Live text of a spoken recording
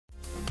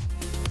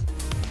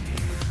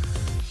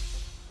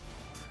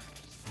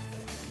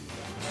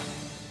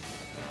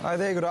Hi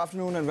there, good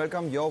afternoon and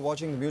welcome. You're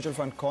watching the Mutual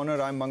Fund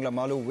Corner. I'm Mangla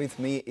Malu. With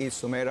me is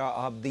Sumaira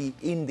Abdi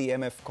in the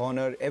MF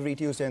Corner. Every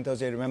Tuesday and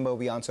Thursday, remember,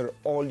 we answer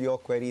all your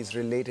queries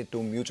related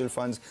to mutual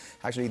funds.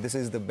 Actually, this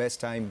is the best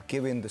time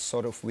given the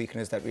sort of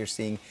weakness that we're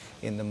seeing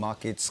in the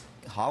markets.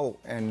 How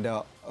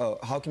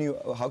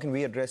can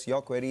we address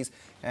your queries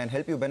and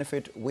help you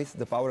benefit with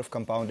the power of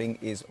compounding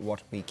is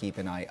what we keep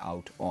an eye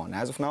out on.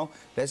 As of now,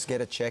 let's get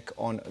a check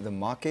on the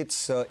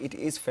markets. It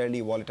is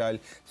fairly volatile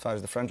as far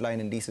as the frontline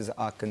indices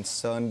are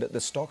concerned. The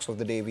stocks of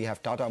the day, we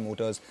have Tata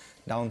Motors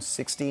down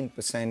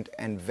 16%,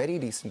 and very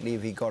recently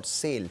we got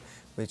SAIL,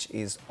 which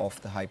is off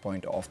the high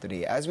point of the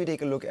day. As we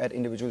take a look at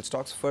individual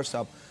stocks, first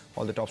up,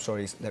 all the top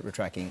stories that we're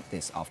tracking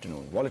this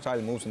afternoon. Volatile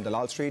moves in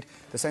Dalal Street.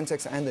 The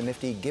Sensex and the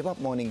Nifty give up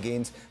morning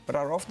gains but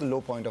are off the low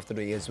point of the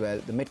day as well.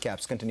 The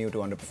mid-caps continue to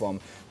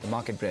underperform. The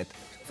market breadth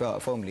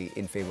firmly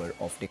in favor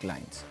of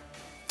declines.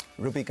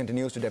 Rupee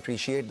continues to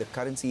depreciate. The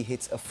currency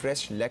hits a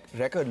fresh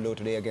record low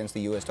today against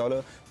the US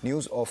dollar.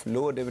 News of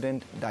lower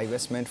dividend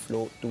divestment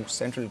flow to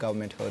central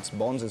government hurts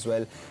bonds as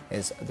well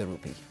as the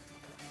rupee.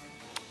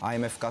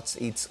 IMF cuts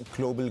its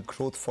global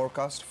growth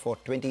forecast for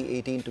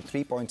 2018 to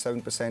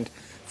 3.7%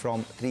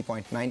 from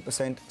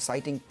 3.9%,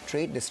 citing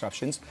trade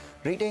disruptions,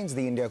 retains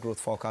the India growth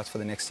forecast for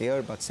the next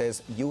year, but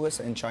says US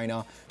and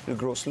China will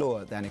grow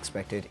slower than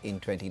expected in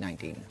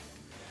 2019.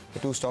 The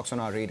two stocks on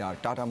our radar,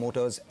 Tata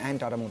Motors and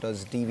Tata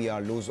Motors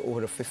DVR, lose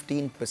over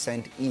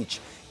 15% each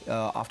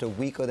after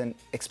weaker than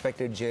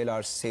expected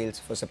JLR sales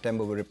for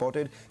September were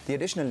reported. The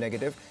additional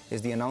negative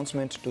is the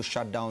announcement to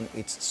shut down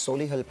its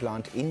Solihull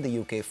plant in the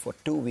UK for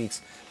 2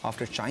 weeks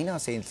after China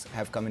sales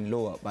have come in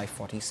lower by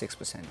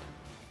 46%.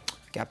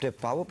 Captive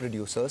power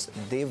producers,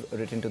 they've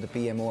written to the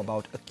PMO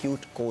about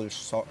acute coal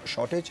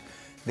shortage.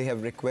 They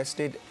have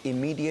requested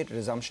immediate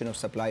resumption of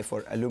supply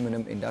for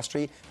aluminium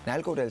industry.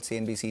 Nalco tells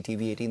CNBC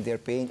TV18 they're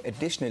paying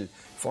additional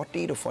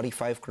 40 to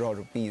 45 crore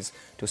rupees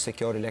to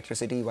secure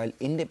electricity, while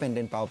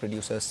independent power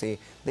producers say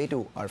they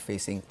too are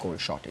facing coal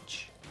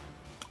shortage.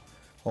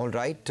 All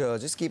right,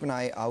 just keep an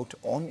eye out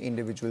on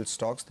individual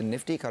stocks. The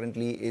Nifty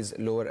currently is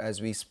lower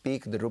as we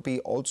speak. The rupee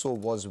also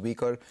was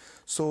weaker.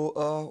 So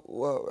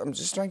I'm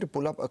just trying to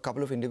pull up a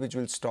couple of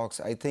individual stocks.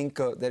 I think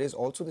there is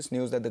also this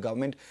news that the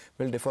government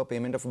will defer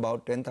payment of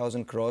about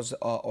 10,000 crores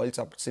oil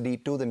subsidy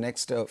to the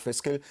next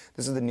fiscal.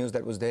 This is the news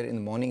that was there in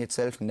the morning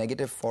itself.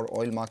 Negative for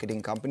oil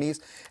marketing companies.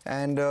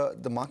 And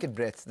the market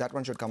breadth, that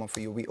one should come up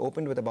for you. We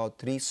opened with about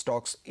 3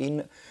 stocks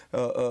in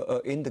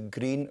the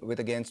green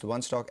against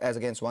one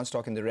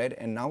stock in the red.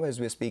 And now as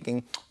we're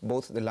speaking,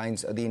 both the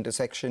lines, the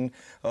intersection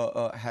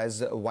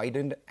has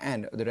widened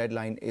and the red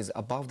line is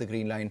above the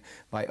green line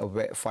by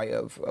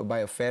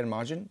a fair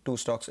margin. 2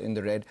 stocks in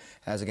the red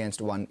as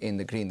against 1 in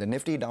the green. The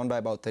Nifty down by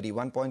about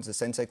 31 points. The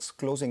Sensex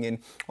closing in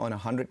on a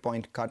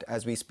 100-point cut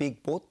as we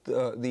speak. Both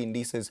the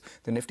indices,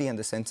 the Nifty and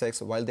the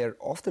Sensex, while they're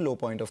off the low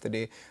point of the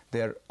day,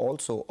 they're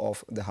also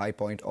off the high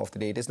point of the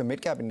day. It is the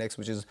mid-cap index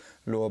which is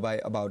lower by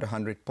about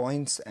 100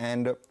 points,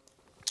 and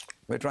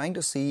we're trying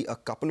to see a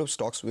couple of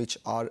stocks which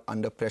are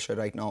under pressure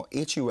right now.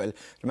 HUL,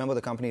 remember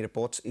the company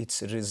reports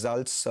its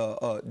results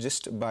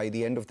just by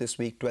the end of this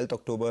week. 12th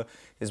October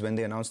is when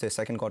they announced their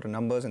second quarter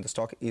numbers, and the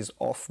stock is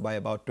off by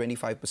about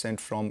 25%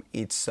 from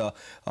its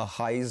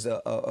highs,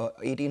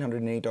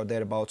 1808 or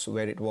thereabouts,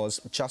 where it was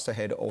just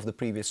ahead of the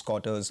previous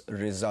quarter's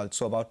results.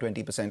 So about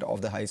 20% of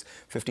the highs,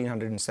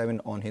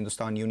 1507 on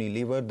Hindustan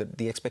Unilever.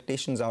 The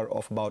expectations are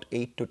of about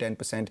 8 to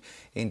 10%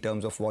 in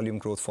terms of volume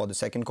growth for the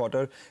second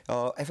quarter.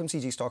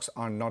 FMCG stocks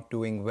are not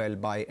doing well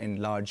by and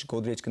large.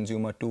 Godrej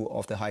Consumer, 2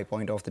 off the high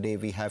point of the day.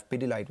 We have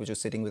Pidilite, which is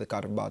sitting with a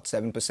cut of about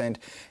 7%.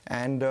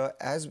 And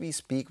as we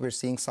speak, we're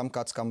seeing some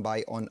cuts come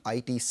by on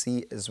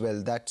ITC as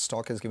well. That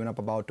stock has given up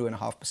about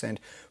 2.5%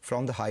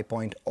 from the high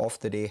point of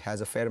the day,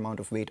 has a fair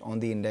amount of weight on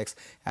the index.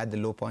 At the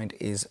low point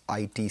is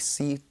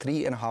ITC.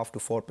 3.5 to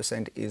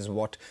 4% is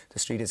what the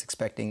street is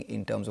expecting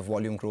in terms of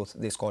volume growth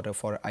this quarter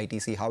for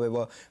ITC.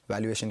 However,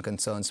 valuation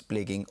concerns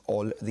plaguing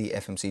all the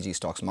FMCG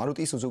stocks.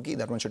 Maruti Suzuki,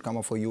 that one should come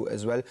up for you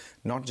as well.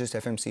 Not just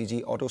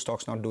FMCG, auto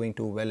stocks not doing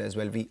too well as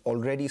well. We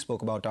already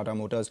spoke about Tata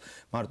Motors,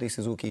 Maruti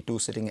Suzuki too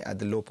sitting at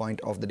the low point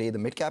of the day. The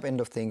mid-cap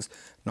end of things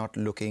not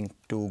looking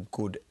too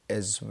good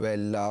as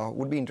well.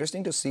 Would be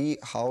interesting to see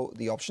how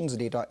the options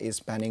data is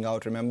panning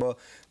out. Remember,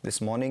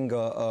 this morning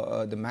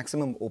the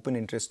maximum open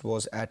interest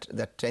was at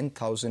that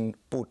 10,000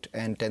 put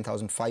and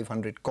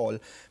 10,500 call.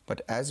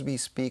 But as we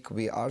speak,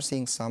 we are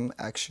seeing some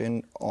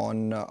action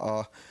on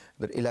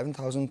the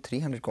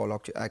 11,300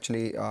 call,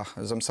 actually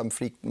some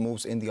freak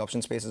moves in the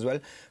option space as well.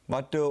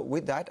 But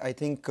with that, I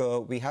think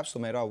we have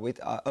Sumaira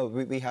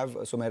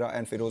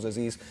and Feroze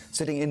Azeez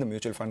sitting in the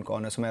mutual fund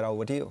corner. Sumaira,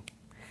 over to you.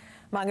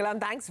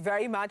 Mangalam, thanks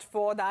very much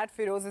for that.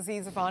 Feroze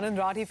Azeez of Anand,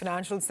 Rathi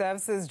Financial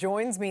Services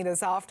joins me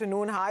this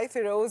afternoon. Hi,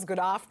 Feroze. Good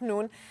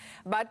afternoon.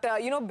 But,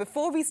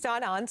 before we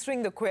start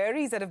answering the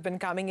queries that have been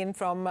coming in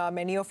from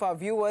many of our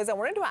viewers, I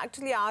wanted to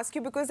actually ask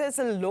you, because there's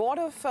a lot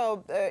of,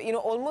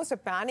 almost a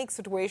panic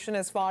situation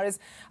as far as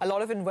a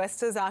lot of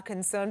investors are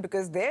concerned,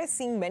 because they're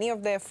seeing many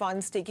of their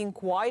funds taking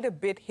quite a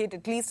bit hit,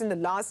 at least in the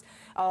last,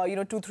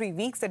 2-3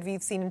 weeks that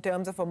we've seen in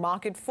terms of a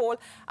market fall.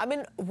 I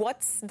mean,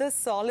 what's the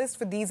solace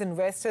for these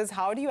investors?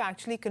 How do you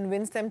actually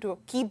convince them to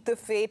keep the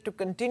faith, to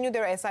continue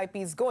their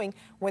SIPs going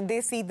when they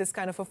see this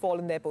kind of a fall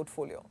in their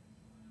portfolio?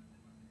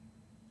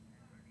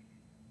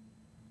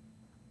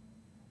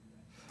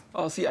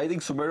 See, I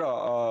think,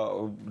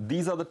 Sumaira,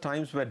 these are the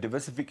times where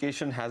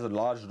diversification has a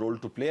large role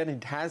to play, and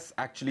it has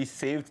actually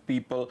saved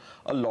people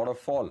a lot of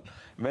fall.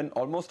 When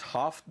almost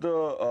half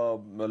the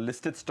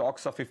listed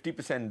stocks are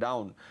 50%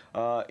 down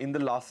in the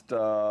last,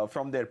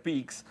 from their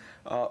peaks,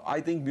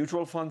 I think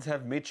mutual funds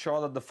have made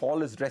sure that the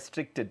fall is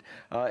restricted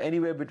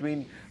anywhere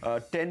between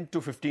 10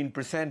 to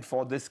 15%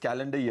 for this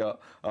calendar year.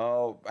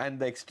 And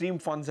the extreme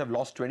funds have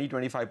lost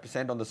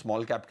 20-25% on the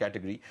small cap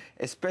category,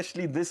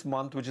 especially this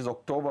month, which is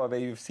October, where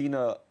you've seen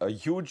a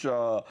huge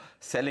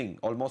selling,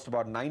 almost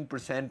about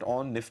 9%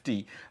 on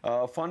Nifty.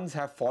 Funds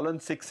have fallen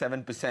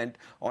 6-7%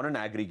 on an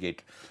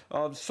aggregate.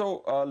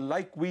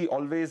 Like we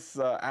always,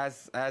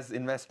 as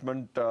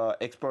investment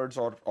experts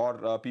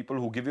or people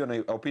who give you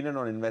an opinion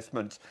on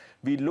investments,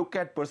 we look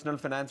at personal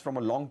finance from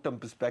a long-term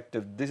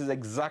perspective. This is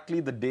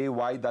exactly the day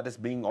why that is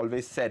being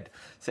always said,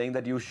 saying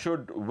that you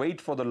should wait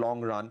for the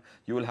long run.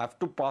 You will have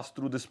to pass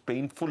through this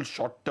painful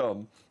short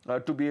term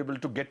to be able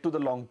to get to the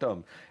long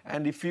term.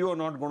 And if you are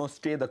not going to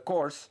stay the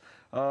course,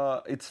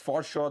 it's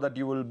for sure that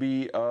you will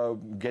be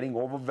getting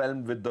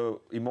overwhelmed with the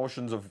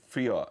emotions of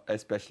fear,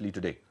 especially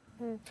today.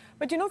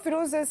 But,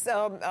 Feroze,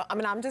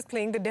 I'm just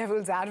playing the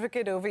devil's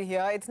advocate over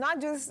here. It's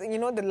not just,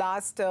 the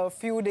last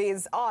few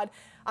days odd.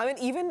 I mean,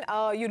 even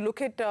you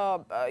look at,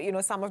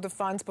 some of the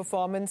funds'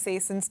 performance, say,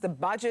 since the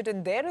budget,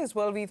 and there as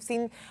well, we've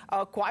seen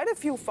quite a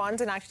few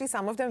funds, and actually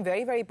some of them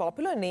very, very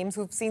popular names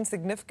who've seen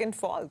significant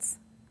falls.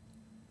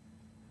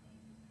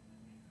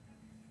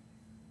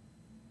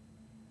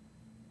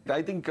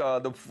 I think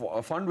the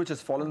fund which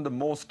has fallen the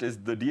most is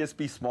the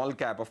DSP small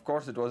cap. Of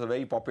course, it was a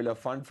very popular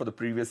fund for the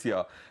previous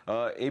year.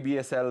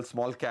 ABSL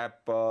small cap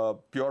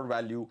pure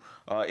value,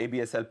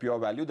 ABSL pure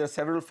value. There are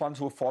several funds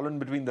who have fallen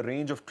between the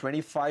range of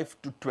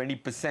 25 to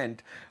 20%.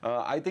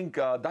 I think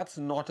that's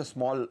not a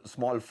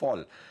small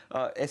fall,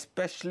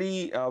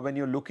 especially when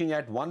you're looking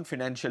at one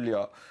financial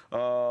year,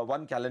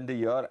 one calendar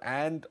year,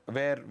 and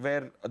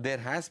where there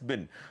has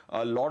been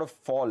a lot of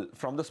fall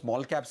from the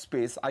small cap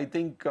space. I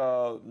think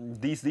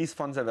these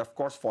funds have, of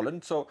course,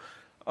 fallen. So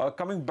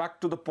coming back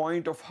to the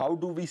point of how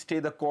do we stay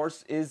the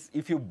course is,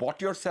 if you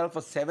bought yourself a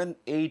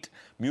 7-8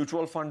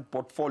 mutual fund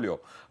portfolio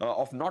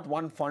of not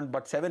one fund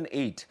but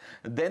 7-8,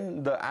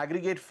 then the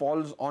aggregate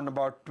falls on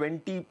about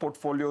 20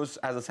 portfolios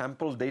as a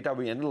sample data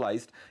we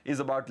analyzed is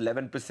about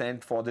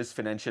 11% for this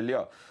financial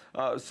year.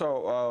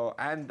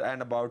 And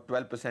about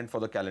 12% for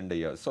the calendar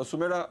year. So,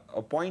 Sumaira,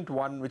 point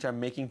one which I'm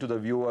making to the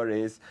viewer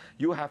is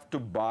you have to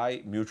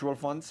buy mutual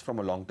funds from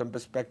a long-term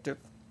perspective.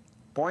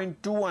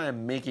 Point two I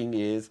am making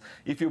is,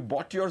 if you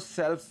bought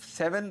yourself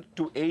 7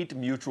 to 8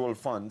 mutual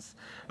funds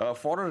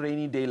for a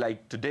rainy day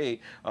like today,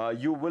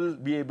 you will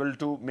be able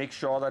to make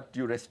sure that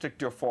you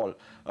restrict your fall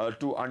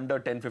to under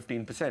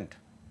 10-15%.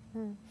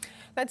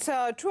 That's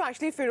true,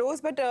 actually, Feroze.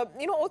 But,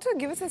 also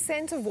give us a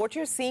sense of what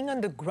you're seeing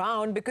on the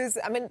ground, because,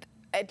 I mean,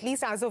 at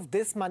least as of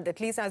this month, at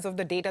least as of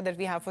the data that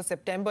we have for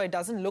September, it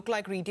doesn't look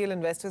like retail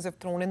investors have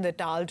thrown in the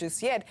towel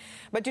just yet.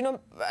 But,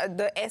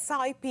 the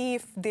SIP,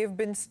 if they've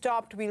been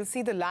stopped, we'll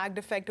see the lagged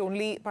effect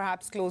only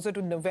perhaps closer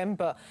to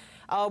November.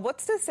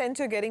 What's the sense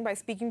you're getting by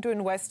speaking to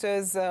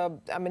investors,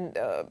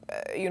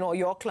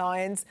 your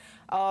clients?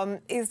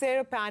 Is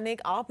there a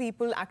panic? Are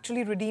people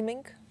actually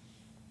redeeming?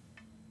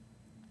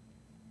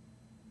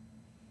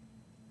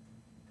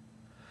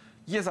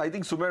 Yes, I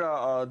think,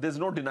 Sumaira, there's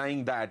no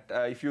denying that.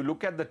 If you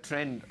look at the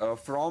trend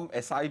from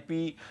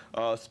SIP,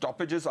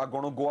 stoppages are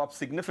going to go up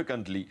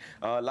significantly.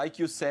 Like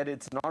you said,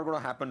 it's not going to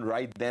happen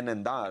right then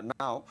and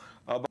now.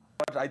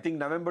 But I think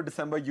November,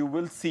 December, you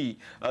will see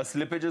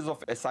slippages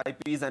of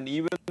SIPs and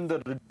even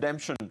the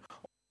redemption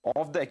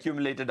of the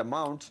accumulated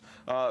amounts.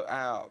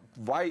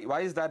 Why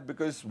is that?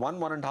 Because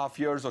 1.5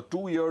 years or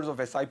 2 years of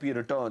SIP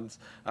returns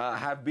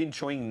have been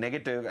showing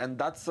negative, and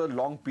that's a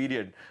long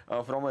period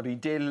from a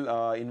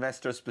retail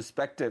investor's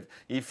perspective.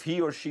 If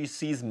he or she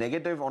sees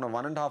negative on a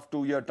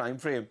 1.5-2 year time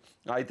frame,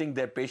 I think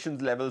their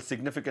patience level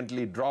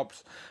significantly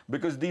drops,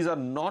 because these are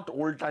not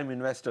old-time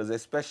investors,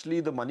 especially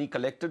the money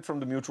collected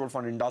from the mutual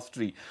fund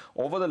industry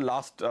over the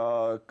last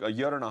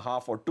year and a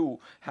half or two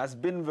has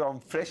been from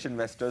fresh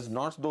investors,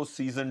 not those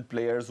seasoned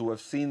players investors who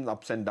have seen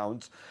ups and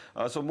downs.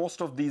 So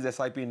most of these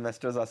SIP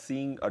investors are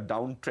seeing a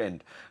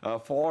downtrend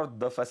for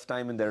the first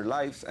time in their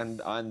lives, and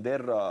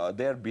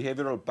their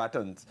behavioral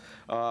patterns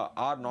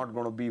are not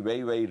going to be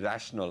very, very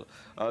rational.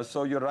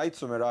 So you're right,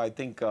 Sumera. I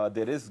think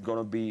there is going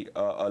to be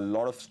a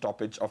lot of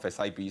stoppage of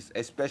SIPs,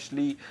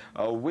 especially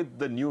with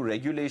the new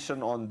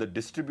regulation on the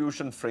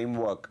distribution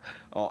framework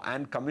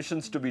and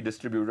commissions to be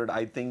distributed.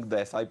 I think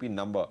the SIP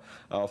number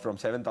from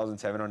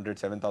 7,700,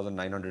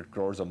 7,900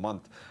 crores a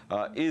month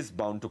is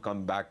bound to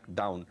come back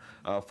down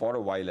for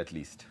a while at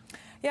least.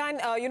 Yeah,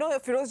 and, you know,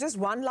 Feroze, just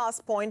one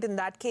last point in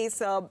that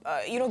case,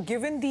 you know,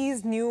 given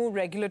these new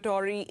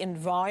regulatory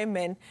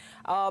environment,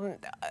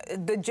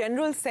 the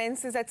general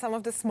sense is that some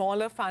of the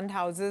smaller fund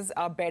houses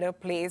are better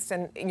placed.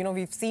 And, you know,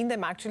 we've seen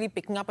them actually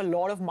picking up a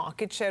lot of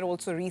market share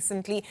also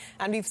recently.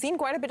 And we've seen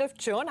quite a bit of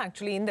churn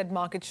actually in that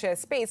market share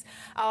space.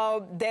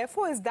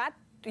 Therefore, is that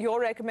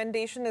your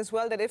recommendation as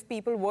well, that if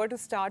people were to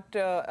start,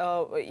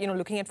 you know,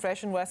 looking at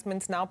fresh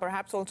investments now,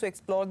 perhaps also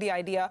explore the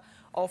idea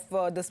of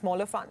the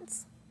smaller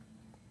funds?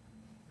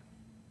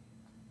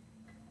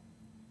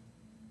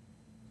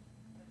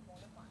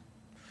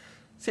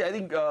 See, I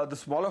think the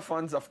smaller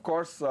funds, of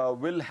course,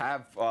 will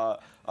have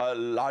a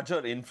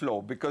larger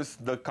inflow because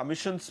the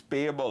commissions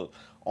payable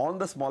on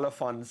the smaller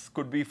funds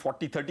could be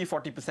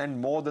 30-40%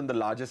 more than the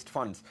largest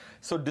funds.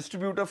 So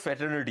distributor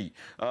fraternity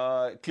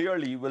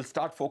clearly will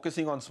start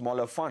focusing on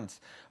smaller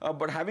funds.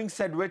 But having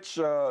said which,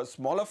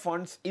 smaller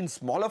funds in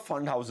smaller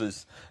fund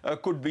houses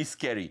could be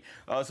scary.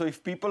 So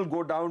if people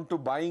go down to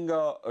buying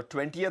a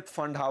 20th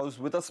fund house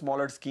with a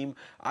smaller scheme,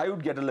 I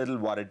would get a little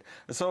worried.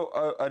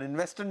 So an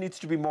investor needs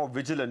to be more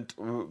vigilant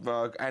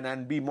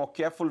and be more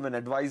careful when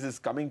advice is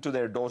coming to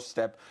their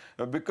doorstep,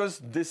 because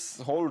this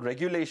whole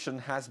regulation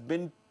has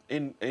been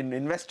in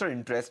investor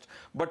interest,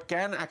 but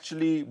can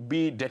actually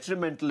be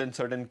detrimental in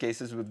certain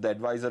cases if the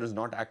advisor is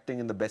not acting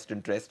in the best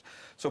interest.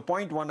 So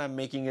point one I'm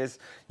making is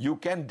you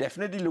can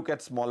definitely look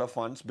at smaller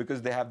funds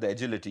because they have the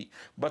agility,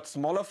 but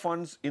smaller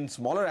funds in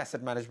smaller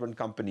asset management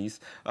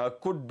companies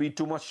could be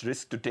too much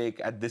risk to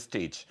take at this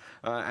stage.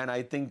 And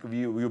I think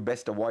you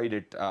best avoid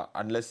it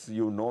unless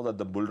you know that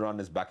the bull run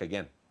is back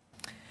again.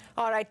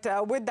 All right,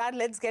 with that,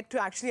 let's get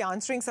to actually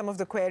answering some of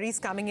the queries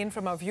coming in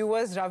from our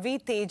viewers. Ravi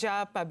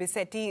Teja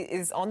Pabisetti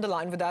is on the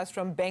line with us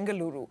from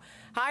Bengaluru.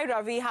 Hi,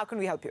 Ravi. How can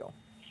we help you?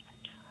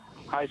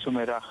 Hi,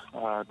 Sumera.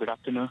 Good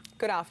afternoon.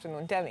 Good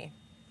afternoon. Tell me.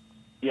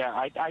 Yeah,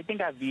 I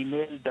think I've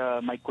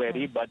emailed my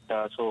query, but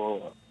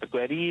so the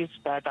query is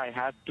that I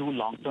have two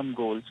long-term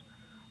goals.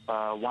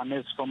 One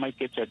is for my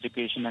kids'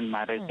 education and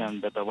marriage,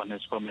 and the other one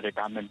is for my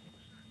retirement.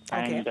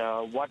 Okay.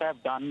 And what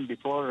I've done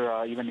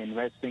before even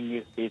investing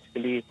is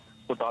basically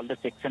put all the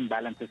checks and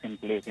balances in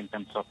place in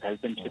terms of health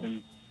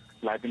insurance,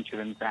 life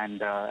insurance,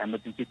 and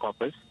emergency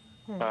corpus.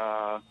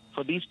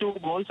 For these two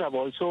goals, I've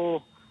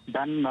also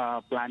done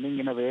planning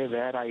in a way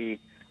where I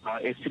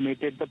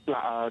estimated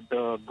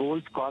the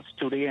goals cost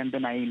today, and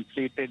then I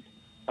inflated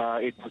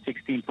it for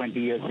 16, 20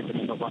 years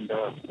depending upon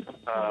the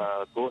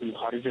goal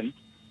horizon.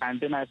 And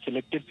then I've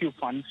selected few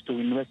funds to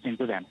invest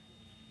into them.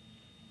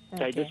 Okay.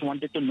 So I just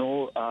wanted to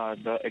know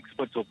the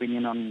expert's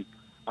opinion on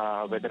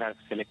whether I've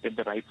selected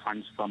the right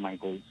funds for my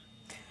goals.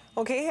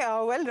 Okay,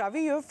 well,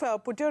 Ravi, you've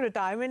put your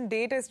retirement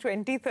date as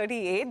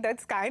 2038.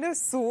 That's kind of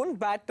soon,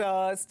 but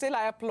still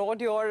I applaud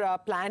your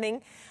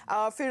planning.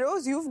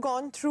 Feroze, you've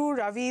gone through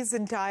Ravi's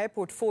entire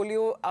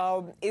portfolio.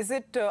 Is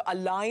it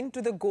aligned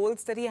to the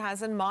goals that he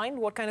has in mind?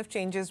 What kind of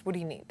changes would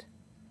he need?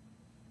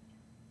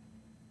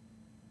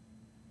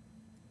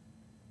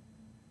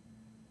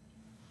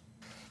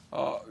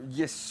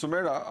 Yes,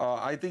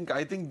 Sumera, I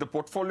think the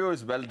portfolio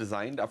is well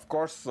designed. Of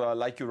course,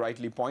 like you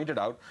rightly pointed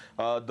out,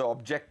 the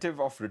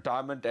objective of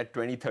retirement at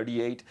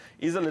 2038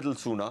 is a little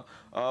sooner.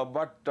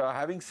 But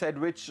having said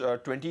which,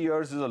 20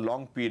 years is a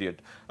long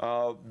period.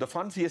 The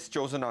funds he has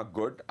chosen are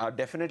good.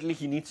 Definitely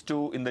he needs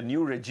to, in the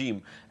new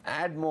regime,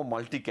 add more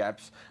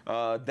multi-caps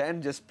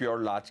than just pure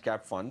large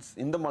cap funds.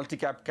 In the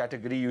multi-cap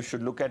category, you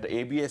should look at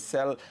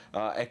ABSL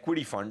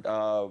equity fund.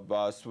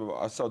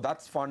 So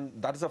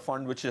that is a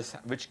fund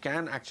which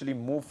can actually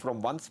move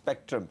from one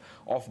spectrum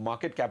of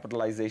market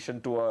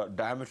capitalization to a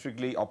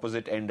diametrically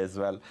opposite end as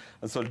well.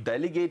 And so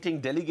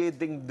delegating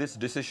this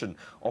decision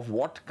of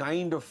what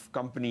kind of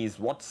companies,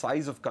 what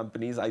size of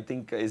companies, I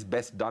think is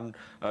best done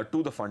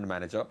to the fund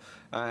manager.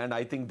 And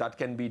I think that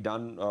can be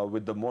done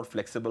with the more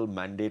flexible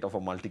mandate of a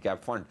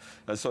multi-cap fund.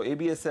 So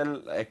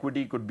ABSL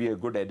equity could be a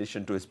good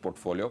addition to his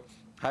portfolio.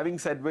 Having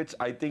said which,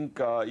 I think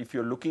if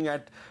you're looking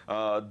at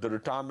the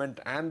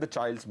retirement and the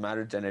child's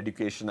marriage and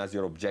education as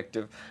your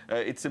objective,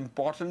 it's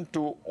important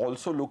to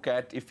also look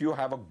at, if you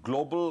have a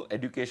global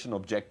education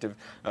objective,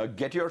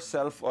 get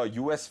yourself a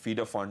US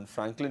feeder fund.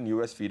 Franklin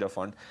US feeder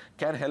fund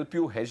can help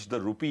you hedge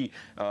the rupee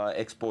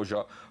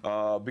exposure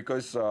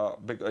because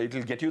it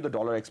will get you the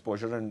dollar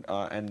exposure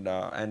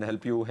and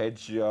help you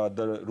hedge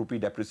the rupee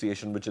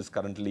depreciation which is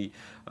currently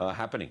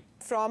happening.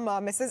 from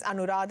Mrs.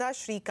 Anuradha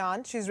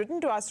Shrikant. She's written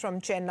to us from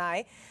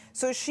Chennai.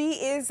 So she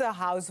is a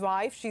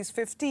housewife. She's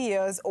 50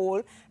 years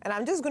old. And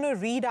I'm just going to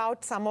read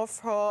out some of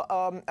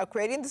her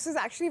query. And this is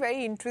actually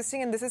very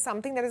interesting. And this is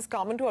something that is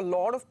common to a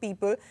lot of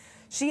people.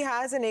 She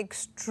has an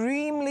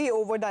extremely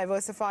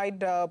over-diversified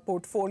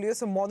portfolio.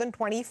 So more than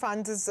 20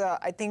 funds is,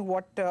 I think,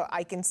 what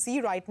I can see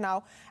right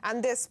now.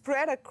 And they're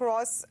spread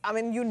across, I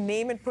mean, you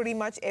name it, pretty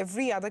much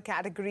every other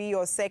category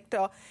or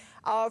sector.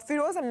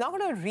 Feroze, I'm not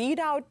going to read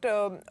out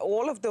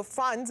all of the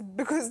funds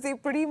because they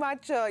pretty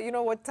much,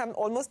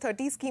 almost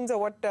 30 schemes are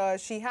what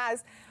she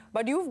has.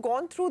 But you've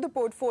gone through the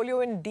portfolio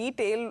in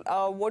detail.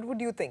 What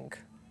would you think?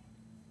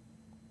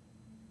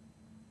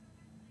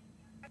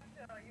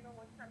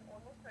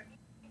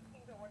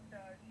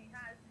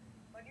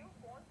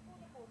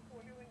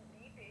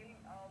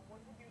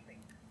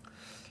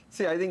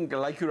 See, I think,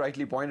 like you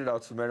rightly pointed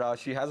out, Sumera,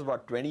 she has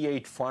about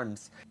 28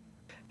 funds,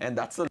 and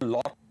that's a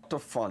lot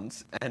of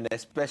funds, and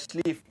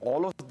especially if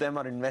all of them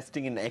are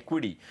investing in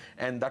equity,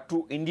 and that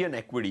too Indian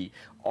equity.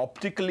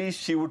 Optically,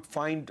 she would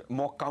find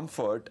more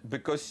comfort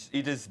because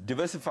it is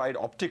diversified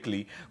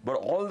optically, but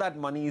all that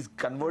money is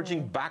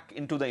converging back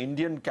into the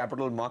Indian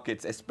capital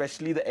markets,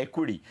 especially the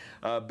equity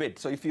bit.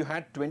 So if you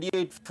had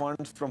 28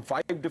 funds from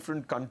 5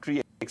 different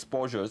country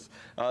exposures,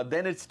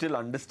 then it's still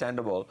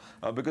understandable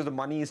because the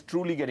money is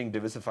truly getting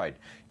diversified.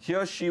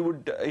 Here she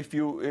would, if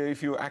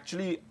you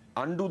actually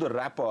undo the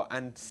wrapper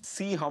and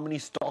see how many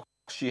stocks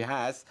she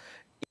has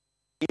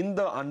in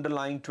the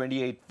underlying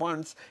 28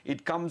 funds,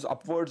 it comes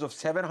upwards of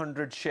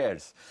 700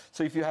 shares.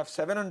 So if you have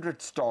 700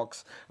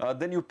 stocks,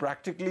 then you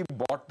practically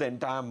bought the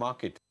entire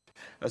market.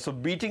 So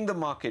beating the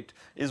market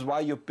is why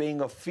you're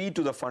paying a fee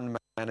to the fund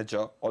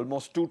manager,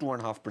 almost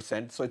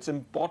 2.5%. So it's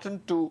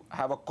important to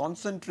have a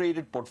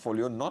concentrated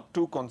portfolio, not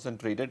too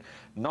concentrated,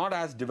 not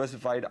as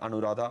diversified,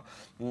 Anuradha,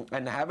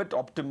 and have it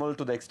optimal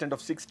to the extent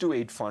of 6 to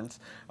 8 funds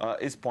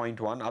is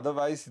point one.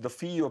 Otherwise, the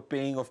fee you're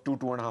paying of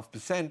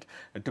 2.5%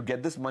 to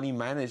get this money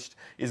managed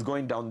is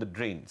going down the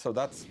drain. So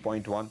that's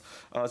point one.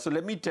 So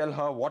let me tell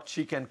her what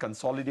she can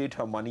consolidate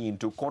her money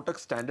into: Kotak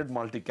Standard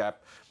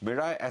Multi-Cap,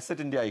 Mirae Asset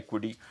India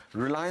Equity,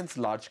 Reliance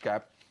Large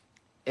Cap,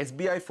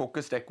 SBI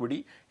Focused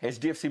Equity,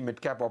 HDFC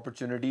Mid-Cap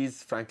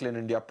Opportunities, Franklin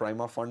India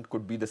Prima Fund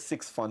could be the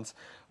 6 funds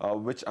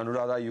which,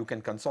 Anuradha, you can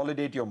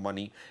consolidate your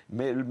money.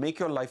 Will make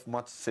your life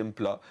much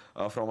simpler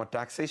from a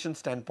taxation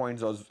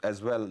standpoint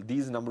as well.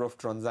 These number of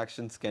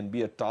transactions can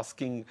be a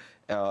tasking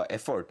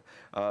effort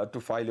to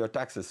file your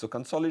taxes. So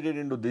consolidate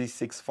into these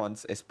 6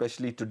 funds,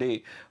 especially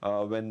today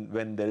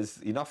when there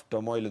is enough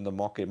turmoil in the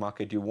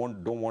market. You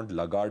don't want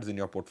laggards in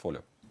your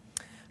portfolio.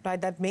 Right,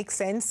 that makes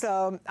sense.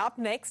 Up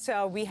next,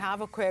 we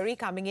have a query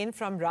coming in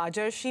from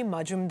Rajarshi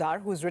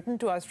Majumdar, who's written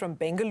to us from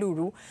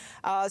Bengaluru.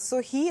 So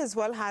he as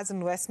well has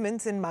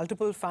investments in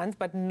multiple funds,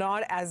 but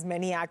not as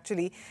many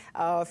actually,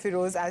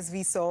 Feroze, as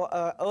we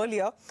saw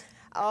earlier.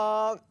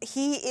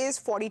 He is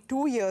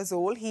 42 years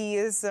old. He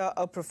is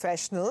a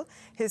professional.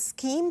 His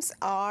schemes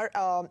are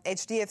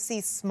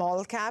HDFC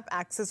Small Cap,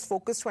 Axis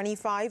Focus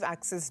 25,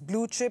 Axis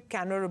Blue Chip,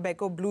 Canara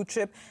Robeco Blue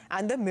Chip,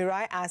 and the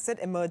Mirae Asset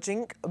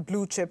Emerging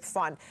Blue Chip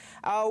Fund.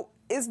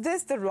 Is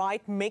this the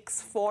right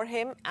mix for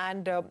him,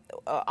 and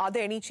are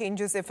there any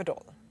changes, if at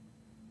all?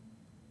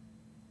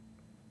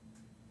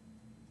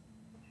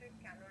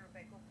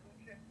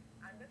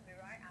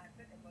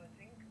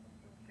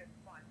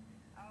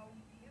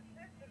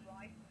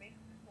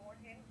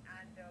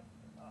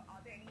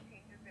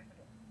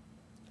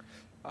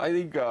 I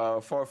think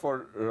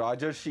for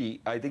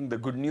Rajarshi, I think the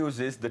good news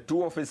is the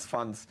 2 of his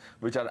funds,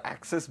 which are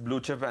Axis Blue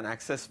Chip and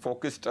Axis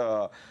Focused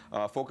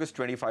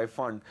 25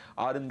 Fund,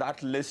 are in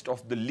that list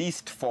of the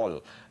least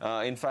fall.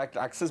 In fact,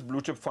 Axis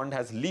Blue Chip Fund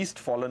has least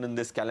fallen in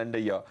this calendar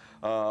year.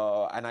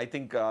 And I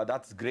think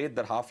that's great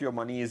that half your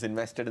money is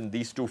invested in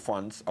these 2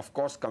 funds. Of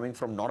course, coming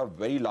from not a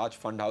very large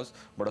fund house,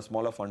 but a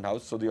smaller fund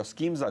house. So your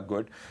schemes are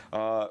good.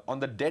 On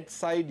the debt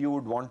side, you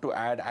would want to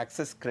add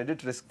Axis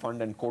Credit Risk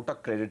Fund and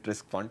Kotak Credit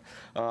Risk Fund.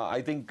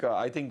 I think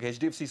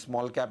HDFC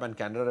Small Cap and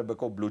Canara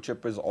Robeco Blue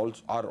Chip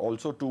are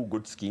also 2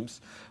 good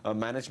schemes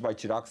managed by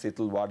Chirag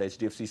Setalwad,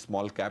 HDFC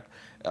Small Cap.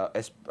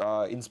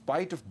 In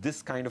spite of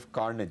this kind of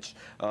carnage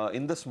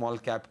in the small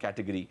cap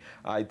category,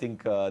 I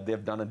think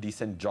they've done a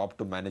decent job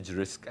to manage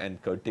risk and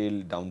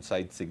curtail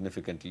downside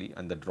significantly,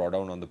 and the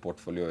drawdown on the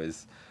portfolio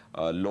is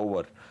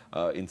lower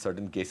in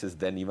certain cases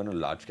than even a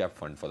large cap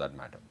fund for that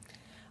matter.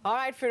 All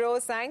right,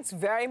 Feroze, thanks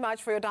very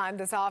much for your time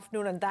this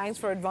afternoon, and thanks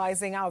for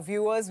advising our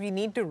viewers. We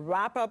need to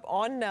wrap up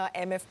on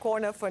MF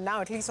Corner for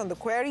now, at least on the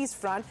queries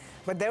front,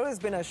 but there has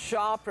been a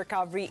sharp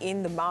recovery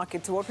in the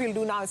market. So what we'll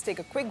do now is take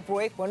a quick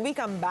break. When we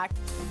come back...